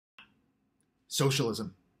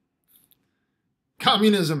Socialism.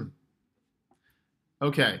 Communism.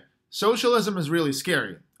 Okay, socialism is really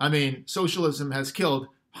scary. I mean, socialism has killed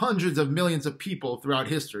hundreds of millions of people throughout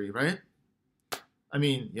history, right? I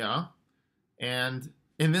mean, yeah. And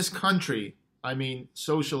in this country, I mean,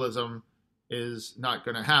 socialism is not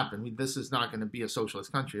going to happen. This is not going to be a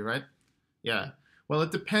socialist country, right? Yeah. Well,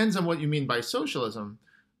 it depends on what you mean by socialism.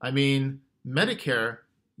 I mean, Medicare,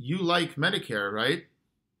 you like Medicare, right?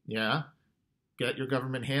 Yeah. Get your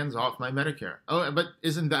government hands off my Medicare. Oh, but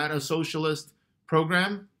isn't that a socialist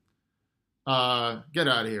program? Get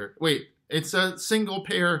out of here. Wait, it's a single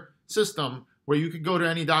payer system where you could go to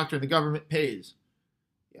any doctor and the government pays.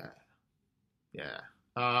 Yeah. Yeah.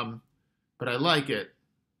 But I like it.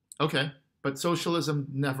 Okay. But socialism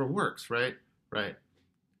never works, right? Right.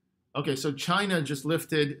 Okay, so China just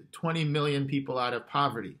lifted 20 million people out of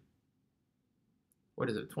poverty. What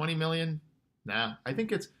is it, 20 million? Nah, I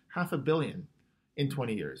think it's 500 million in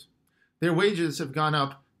 20 years. Their wages have gone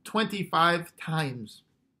up 25 times.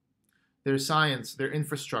 Their science, their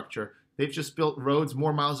infrastructure, they've just built roads,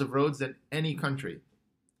 more miles of roads than any country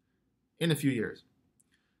in a few years.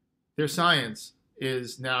 Their science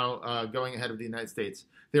is now going ahead of the United States.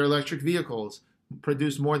 Their electric vehicles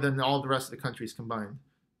produce more than all the rest of the countries combined.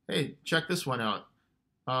 Hey, check this one out.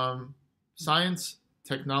 Science,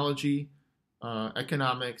 technology,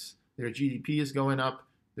 economics, their GDP is going up.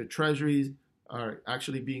 Their treasuries are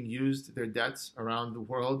actually being used, their debts around the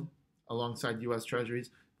world alongside U.S. treasuries.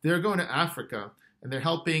 They're going to Africa, and they're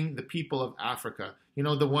helping the people of Africa. You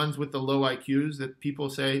know, the ones with the low IQs that people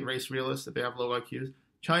say, race realists, that they have low IQs.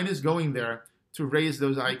 China's going there to raise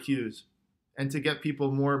those IQs and to get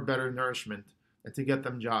people more better nourishment and to get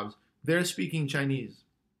them jobs. They're speaking Chinese.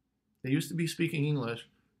 They used to be speaking English,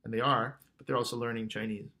 and they are, but they're also learning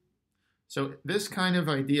Chinese. So this kind of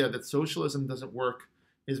idea that socialism doesn't work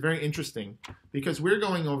is very interesting because we're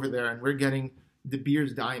going over there and we're getting De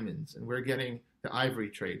Beers diamonds and we're getting the ivory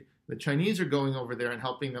trade. The Chinese are going over there and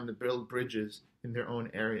helping them to build bridges in their own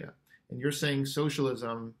area. And you're saying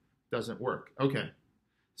socialism doesn't work. Okay.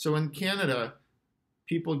 So in Canada,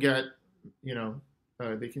 people get,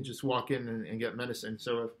 they can just walk in and get medicine.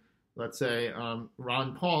 So if, let's say,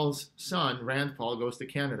 Ron Paul's son, Rand Paul, goes to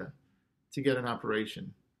Canada to get an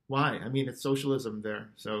operation. Why? I mean, it's socialism there.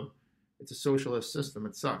 So it's a socialist system.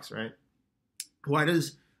 It sucks, right? Why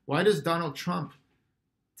does Donald Trump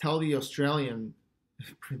tell the Australian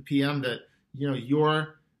PM that,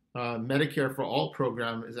 your Medicare for All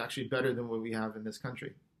program is actually better than what we have in this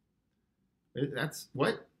country? That's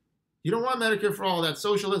what? You don't want Medicare for All. That's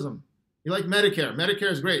socialism. You like Medicare.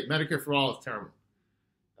 Medicare is great. Medicare for All is terrible.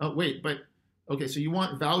 Oh, wait, but, okay, so you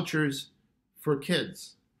want vouchers for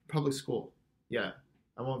kids, public school. Yeah,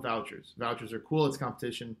 I want vouchers. Vouchers are cool. It's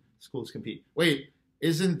competition. Schools compete. Wait,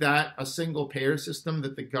 isn't that a single payer system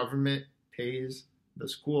that the government pays the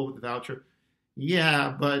school with the voucher?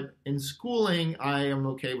 Yeah, but in schooling, I am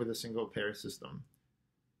okay with a single payer system.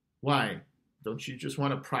 Why? Don't you just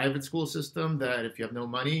want a private school system that if you have no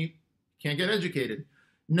money, you can't get educated?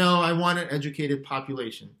 No, I want an educated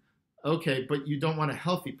population. Okay, but you don't want a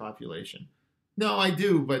healthy population. No, I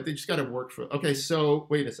do, but they just got to work for it. Okay, so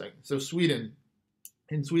wait a second. So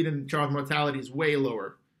in Sweden, child mortality is way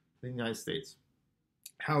lower than the United States.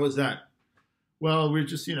 How is that? Well, we're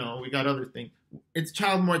just, we got other things. It's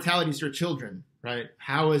child mortality is your children, right?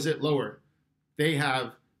 How is it lower? They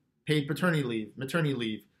have paid paternity leave, maternity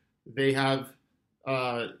leave. They have,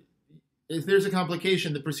 if there's a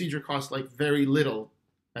complication, the procedure costs like very little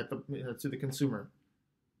to the consumer.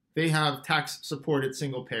 They have tax-supported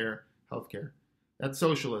single-payer healthcare. That's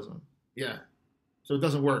socialism. Yeah. So it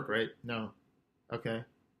doesn't work, right? No. Okay.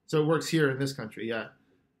 So it works here in this country, yeah.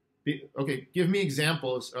 Okay, give me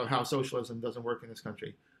examples of how socialism doesn't work in this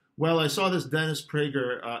country. Well, I saw this Dennis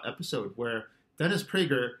Prager episode where Dennis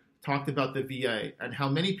Prager talked about the VA and how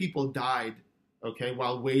many people died, okay,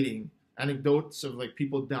 while waiting. Anecdotes of like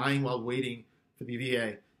people dying while waiting for the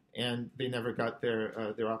VA, and they never got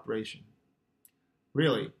their operation.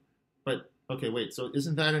 Really? But, okay, wait, so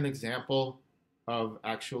isn't that an example of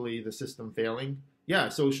actually the system failing? Yeah,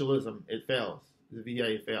 socialism, it fails. The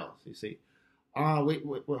VA fails, you see. Wait,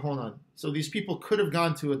 hold on. So these people could have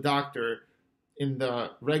gone to a doctor in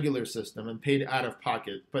the regular system and paid out of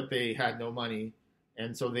pocket, but they had no money,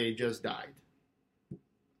 and so they just died.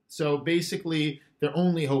 So basically, their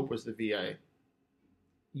only hope was the VA.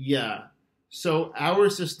 Yeah. So our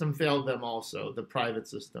system failed them also, the private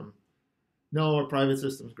system. No, our private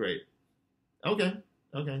system's great. Okay.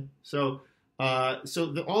 So,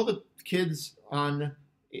 all the kids on,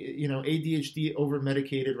 ADHD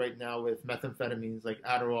over-medicated right now with methamphetamines like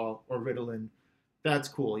Adderall or Ritalin, that's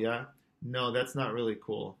cool, yeah? No, that's not really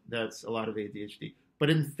cool. That's a lot of ADHD. But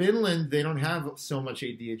in Finland, they don't have so much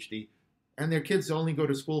ADHD, and their kids only go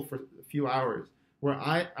to school for a few hours. Where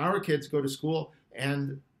our kids go to school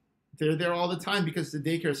and they're there all the time because the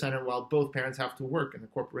daycare center, while both parents have to work in the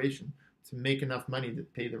corporation to make enough money to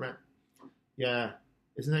pay the rent. Yeah,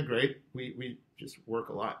 isn't that great? We just work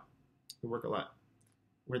a lot. We work a lot.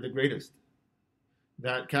 We're the greatest.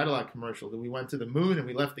 That Cadillac commercial that we went to the moon and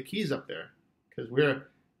we left the keys up there because we're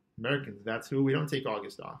Americans. That's who. We don't take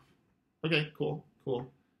August off. Okay, cool,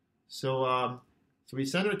 cool. So we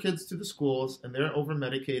send our kids to the schools and they're over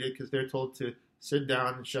medicated because they're told to sit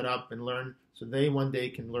down and shut up and learn so they one day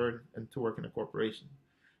can learn and to work in a corporation.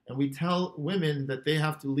 And we tell women that they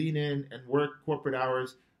have to lean in and work corporate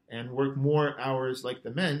hours and work more hours like the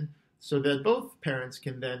men so that both parents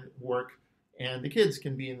can then work and the kids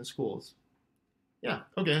can be in the schools. Yeah,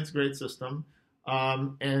 okay, it's a great system.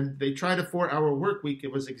 And they tried a 4-hour work week.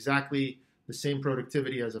 It was exactly the same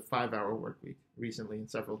productivity as a 5-hour work week recently in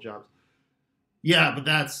several jobs. Yeah, but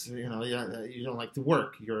that's, yeah, you don't like to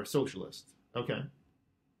work. You're a socialist. Okay.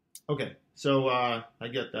 Okay, so I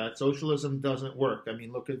get that. Socialism doesn't work. I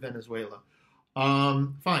mean, look at Venezuela.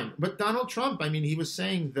 Fine. But Donald Trump, I mean, he was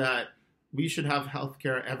saying that we should have health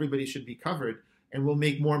care, everybody should be covered, and we'll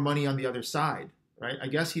make more money on the other side, right? I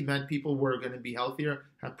guess he meant people were going to be healthier,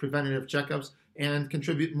 have preventative checkups, and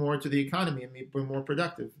contribute more to the economy and be more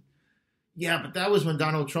productive. Yeah, but that was when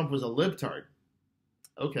Donald Trump was a libtard.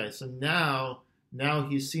 Okay, so now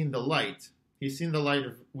he's seen the light. He's seen the light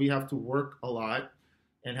of we have to work a lot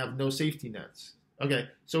and have no safety nets. Okay,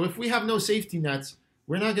 so if we have no safety nets,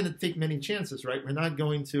 we're not going to take many chances, right? We're not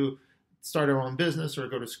going to start our own business or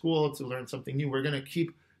go to school to learn something new. We're going to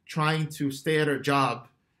keep trying to stay at our job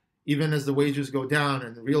even as the wages go down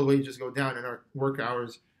and the real wages go down and our work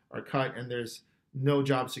hours are cut and there's no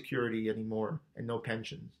job security anymore and no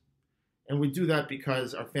pensions. And we do that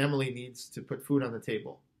because our family needs to put food on the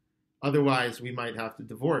table. Otherwise, we might have to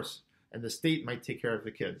divorce and the state might take care of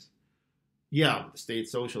the kids. Yeah, the state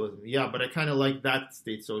socialism. Yeah, but I kind of like that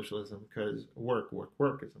state socialism because work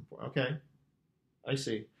is important. Okay, I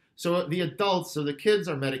see. So the adults, so the kids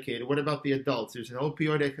are medicated. What about the adults? There's an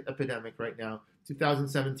opioid epidemic right now.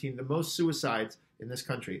 2017, the most suicides in this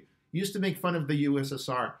country. Used to make fun of the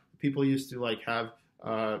USSR. People used to like have,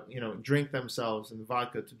 drink themselves in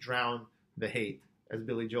vodka to drown the hate, as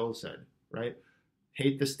Billy Joel said, right?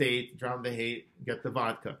 Hate the state, drown the hate, get the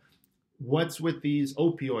vodka. What's with these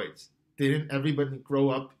opioids? Didn't everybody grow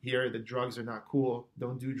up here that drugs are not cool?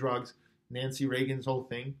 Don't do drugs. Nancy Reagan's whole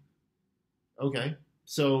thing. Okay,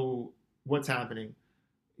 so what's happening?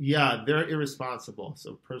 Yeah, they're irresponsible.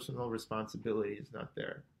 So personal responsibility is not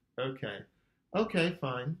there. Okay,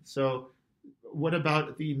 fine. So what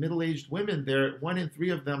about the middle-aged women? There, 1 in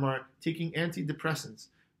 3 of them are taking antidepressants.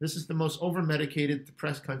 This is the most over-medicated,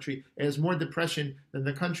 depressed country. It has more depression than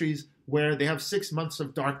the countries where they have 6 months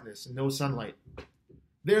of darkness and no sunlight.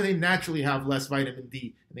 There they naturally have less vitamin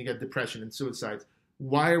D and they get depression and suicides.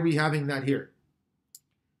 Why are we having that here?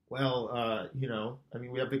 Well,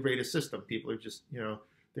 we have the greatest system. People are just,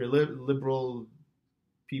 they're liberal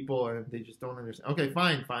people and they just don't understand. Okay,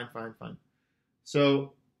 fine.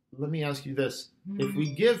 So let me ask you this. If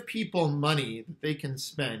we give people money that they can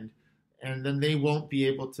spend and then they won't be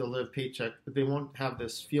able to live paycheck, but they won't have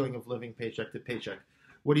this feeling of living paycheck to paycheck.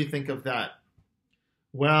 What do you think of that?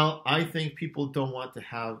 Well, I think people don't want to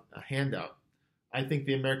have a handout. I think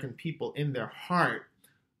the American people in their heart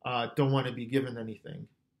don't want to be given anything.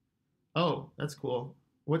 Oh, that's cool.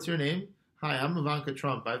 What's your name? Hi, I'm Ivanka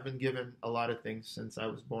Trump. I've been given a lot of things since I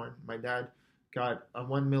was born. My dad got a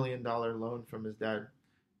 $1 million loan from his dad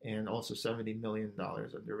and also $70 million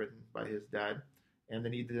underwritten by his dad. And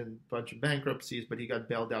then he did a bunch of bankruptcies, but he got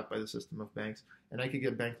bailed out by the system of banks. And I could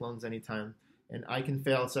get bank loans anytime. And I can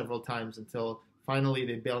fail several times until finally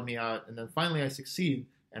they bail me out. And then finally I succeed.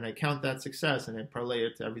 And I count that success and I parlay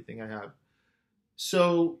it to everything I have.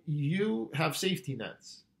 So you have safety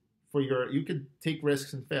nets for you could take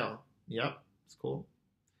risks and fail. Yep, it's cool.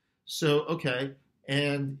 So, okay.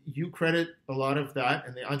 And you credit a lot of that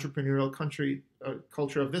and the entrepreneurial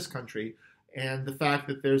culture of this country and the fact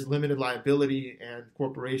that there's limited liability and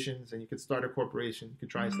corporations and you could start a corporation, you could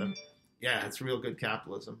try stuff. Yeah, it's real good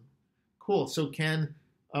capitalism. Cool. So can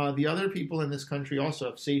the other people in this country also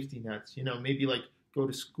have safety nets? Maybe like go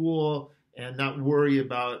to school and not worry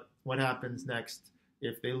about what happens next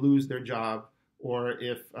if they lose their job or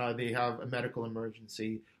if they have a medical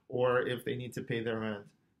emergency or if they need to pay their rent.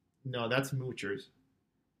 No, that's moochers.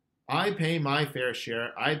 I pay my fair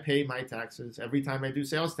share. I pay my taxes every time I do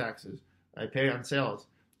sales taxes. I pay on sales.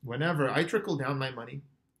 Whenever I trickle down my money.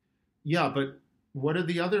 Yeah, but What do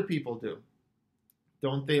the other people do?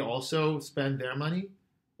 Don't they also spend their money?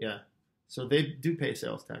 Yeah. So they do pay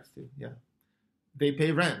sales tax too. Yeah. They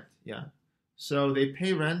pay rent. Yeah. So they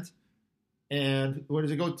pay rent, and where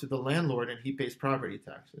does it go? To the landlord, and he pays property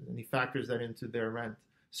taxes, and he factors that into their rent.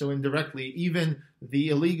 So indirectly, even the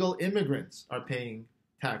illegal immigrants are paying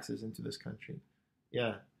taxes into this country.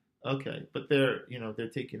 Yeah. Okay. But they're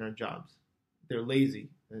taking our jobs. They're lazy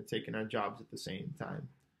and they're taking our jobs at the same time.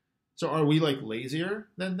 So are we like lazier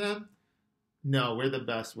than them? No, we're the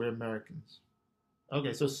best. We're Americans.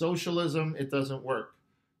 Okay, so socialism, it doesn't work.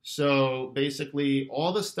 So basically,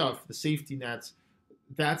 all the stuff, the safety nets,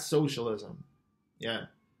 that's socialism. Yeah.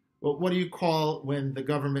 Well, what do you call when the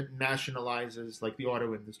government nationalizes, like the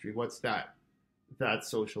auto industry? What's that? That's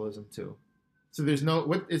socialism too. So there's no,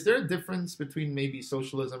 what is there a difference between maybe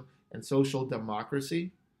socialism and social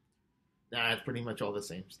democracy? Nah, it's pretty much all the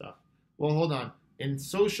same stuff. Well, hold on. In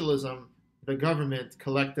socialism, the government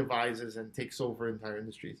collectivizes and takes over entire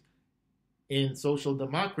industries. In social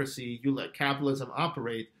democracy, you let capitalism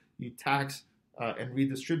operate, you tax and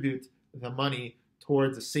redistribute the money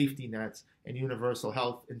towards the safety nets and universal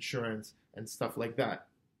health insurance and stuff like that.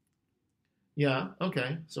 Yeah,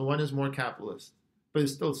 okay, so one is more capitalist, but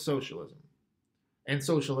it's still socialism. And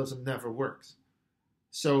socialism never works.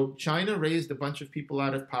 So China raised a bunch of people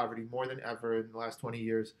out of poverty more than ever in the last 20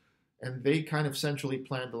 years, and they kind of centrally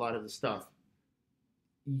planned a lot of the stuff.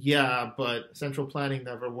 Yeah, but central planning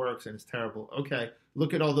never works and it's terrible. Okay,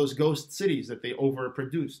 look at all those ghost cities that they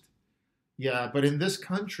overproduced. Yeah, but in this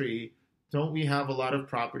country, don't we have a lot of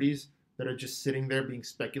properties that are just sitting there being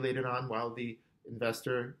speculated on while the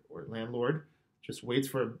investor or landlord just waits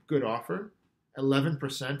for a good offer?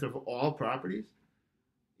 11% of all properties?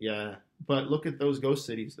 Yeah, but look at those ghost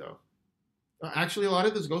cities, though. Actually, a lot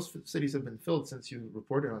of those ghost cities have been filled since you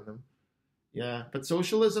reported on them. Yeah, but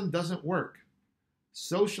socialism doesn't work.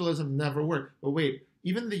 Socialism never worked. But wait,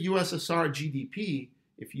 even the USSR GDP,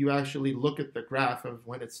 if you actually look at the graph of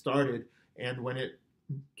when it started and when it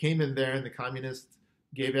came in there and the communists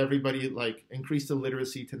gave everybody, like, increased the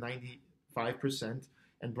literacy to 95%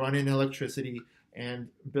 and brought in electricity and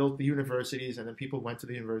built the universities, and then people went to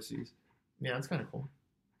the universities. Yeah, that's kind of cool.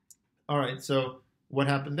 All right, so what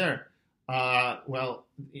happened there? Well,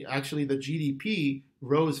 actually, the GDP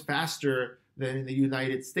rose faster than in the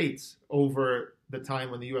United States over the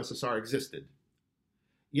time when the USSR existed.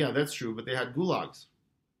 Yeah, that's true, but they had gulags.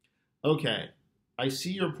 Okay, I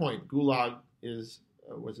see your point. Gulag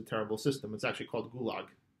was a terrible system. It's actually called gulag.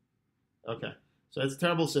 Okay, so it's a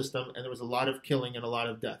terrible system, and there was a lot of killing and a lot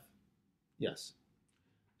of death. Yes.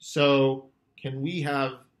 So can we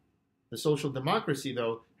have the social democracy,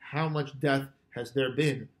 though? How much death has there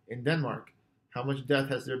been in Denmark? How much death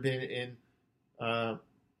has there been in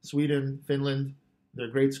Sweden, Finland? They're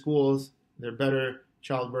great schools. They're better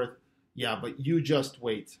childbirth. Yeah, but you just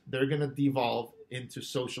wait. They're going to devolve into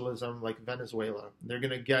socialism like Venezuela. They're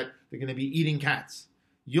going to be eating cats.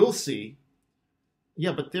 You'll see.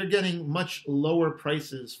 Yeah, but they're getting much lower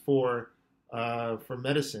prices for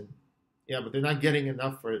medicine. Yeah, but they're not getting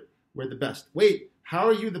enough for it. We're the best. Wait, how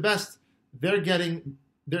are you the best? Their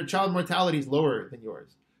child mortality is lower than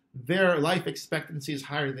yours. Their life expectancy is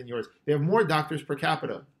higher than yours. They have more doctors per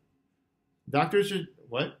capita. Doctors are,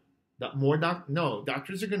 what? No,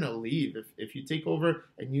 doctors are going to leave. If you take over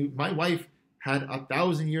and my wife had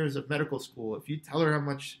 1,000 years of medical school. If you tell her how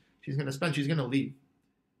much she's going to spend, she's going to leave.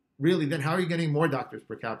 Really, then how are you getting more doctors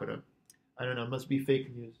per capita? I don't know, it must be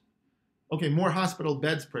fake news. Okay, more hospital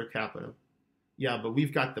beds per capita. Yeah, but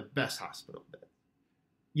we've got the best hospital bed.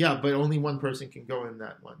 Yeah, but only one person can go in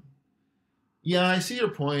that one. Yeah, I see your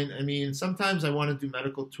point. I mean, sometimes I want to do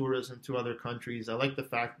medical tourism to other countries. I like the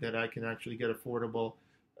fact that I can actually get affordable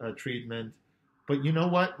treatment. But you know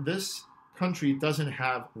what? This country doesn't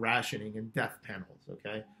have rationing and death panels,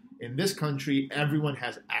 okay? In this country, everyone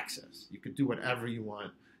has access. You could do whatever you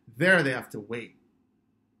want. There, they have to wait.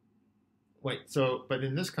 But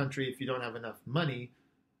in this country, if you don't have enough money,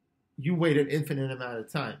 you wait an infinite amount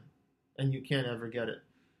of time, and you can't ever get it.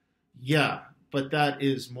 Yeah, but that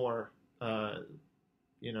is more,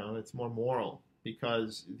 it's more moral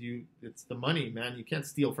because it's the money, man. You can't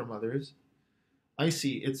steal from others. I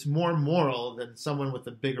see. It's more moral than someone with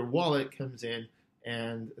a bigger wallet comes in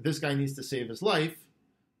and this guy needs to save his life,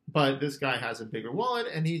 but this guy has a bigger wallet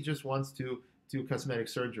and he just wants to do cosmetic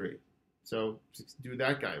surgery. So do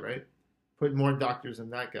that guy, right? Put more doctors in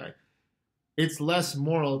that guy. It's less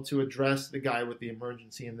moral to address the guy with the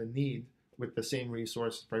emergency and the need with the same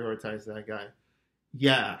resource, prioritize that guy.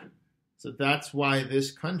 Yeah. So that's why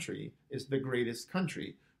this country is the greatest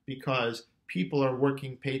country, because people are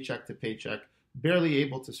working paycheck to paycheck, barely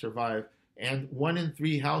able to survive, And 1 in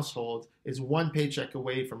 3 households is one paycheck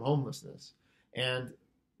away from homelessness. And,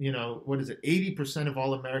 what is it? 80% of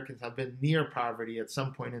all Americans have been near poverty at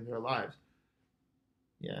some point in their lives.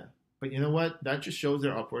 Yeah. But you know what? That just shows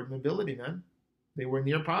their upward mobility, man. They were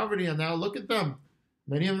near poverty, and now look at them.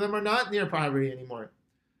 Many of them are not near poverty anymore.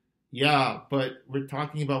 Yeah, but we're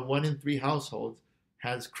talking about 1 in 3 households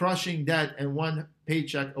has crushing debt and one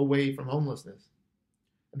paycheck away from homelessness.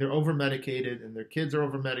 And they're over-medicated, and their kids are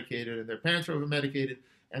over-medicated, and their parents are over-medicated,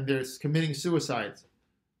 and they're committing suicides.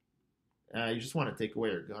 You just want to take away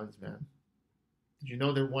our guns, man. Did you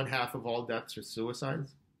know that 1/2 of all deaths are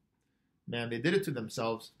suicides? Man, they did it to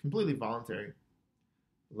themselves, completely voluntary.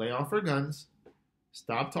 Lay off our guns.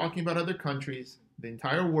 Stop talking about other countries. The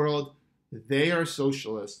entire world, they are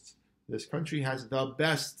socialists. This country has the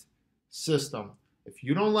best system. If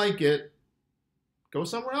you don't like it, go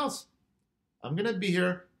somewhere else. I'm going to be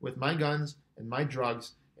here with my guns and my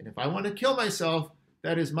drugs. And if I want to kill myself,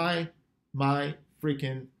 that is my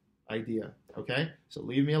freaking idea. Okay? So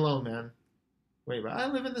leave me alone, man. Wait, but I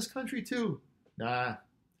live in this country too. Nah.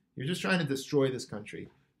 You're just trying to destroy this country.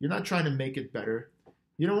 You're not trying to make it better.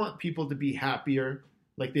 You don't want people to be happier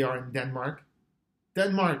like they are in Denmark.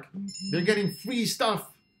 Denmark, they're getting free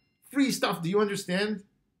stuff. Free stuff. Do you understand?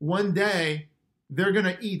 One day, they're going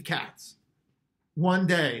to eat cats. One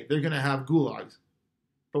day, they're going to have gulags.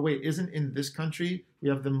 But wait, isn't in this country, we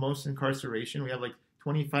have the most incarceration? We have like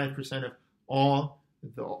 25% of all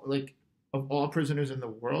prisoners in the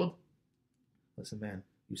world. Listen, man,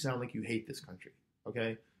 you sound like you hate this country,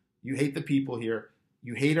 okay? You hate the people here.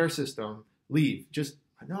 You hate our system. Leave. Just,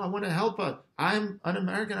 no, I want to help. I'm an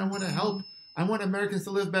American. I want to help. I want Americans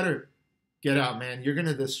to live better. Get out, man. You're going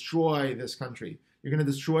to destroy this country. You're going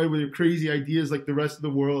to destroy with your crazy ideas like the rest of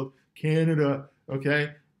the world. Canada,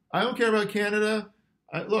 okay? I don't care about Canada.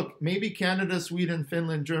 Look, maybe Canada, Sweden,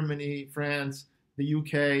 Finland, Germany, France, the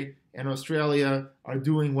UK, and Australia are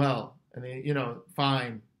doing well. I mean,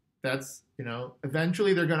 fine. That's,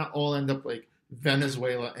 eventually they're going to all end up like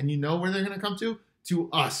Venezuela. And you know where they're going to come to? To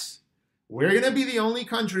us. We're going to be the only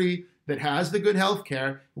country that has the good health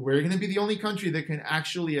care. We're going to be the only country that can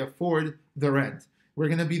actually afford the rent. We're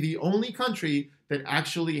going to be the only country that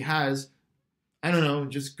actually has,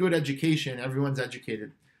 just good education. Everyone's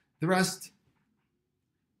educated. The rest,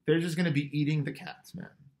 they're just going to be eating the cats, man.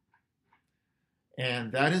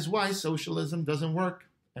 And that is why socialism doesn't work.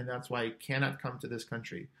 And that's why it cannot come to this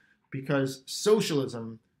country. Because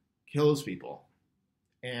socialism kills people.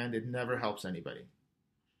 And it never helps anybody.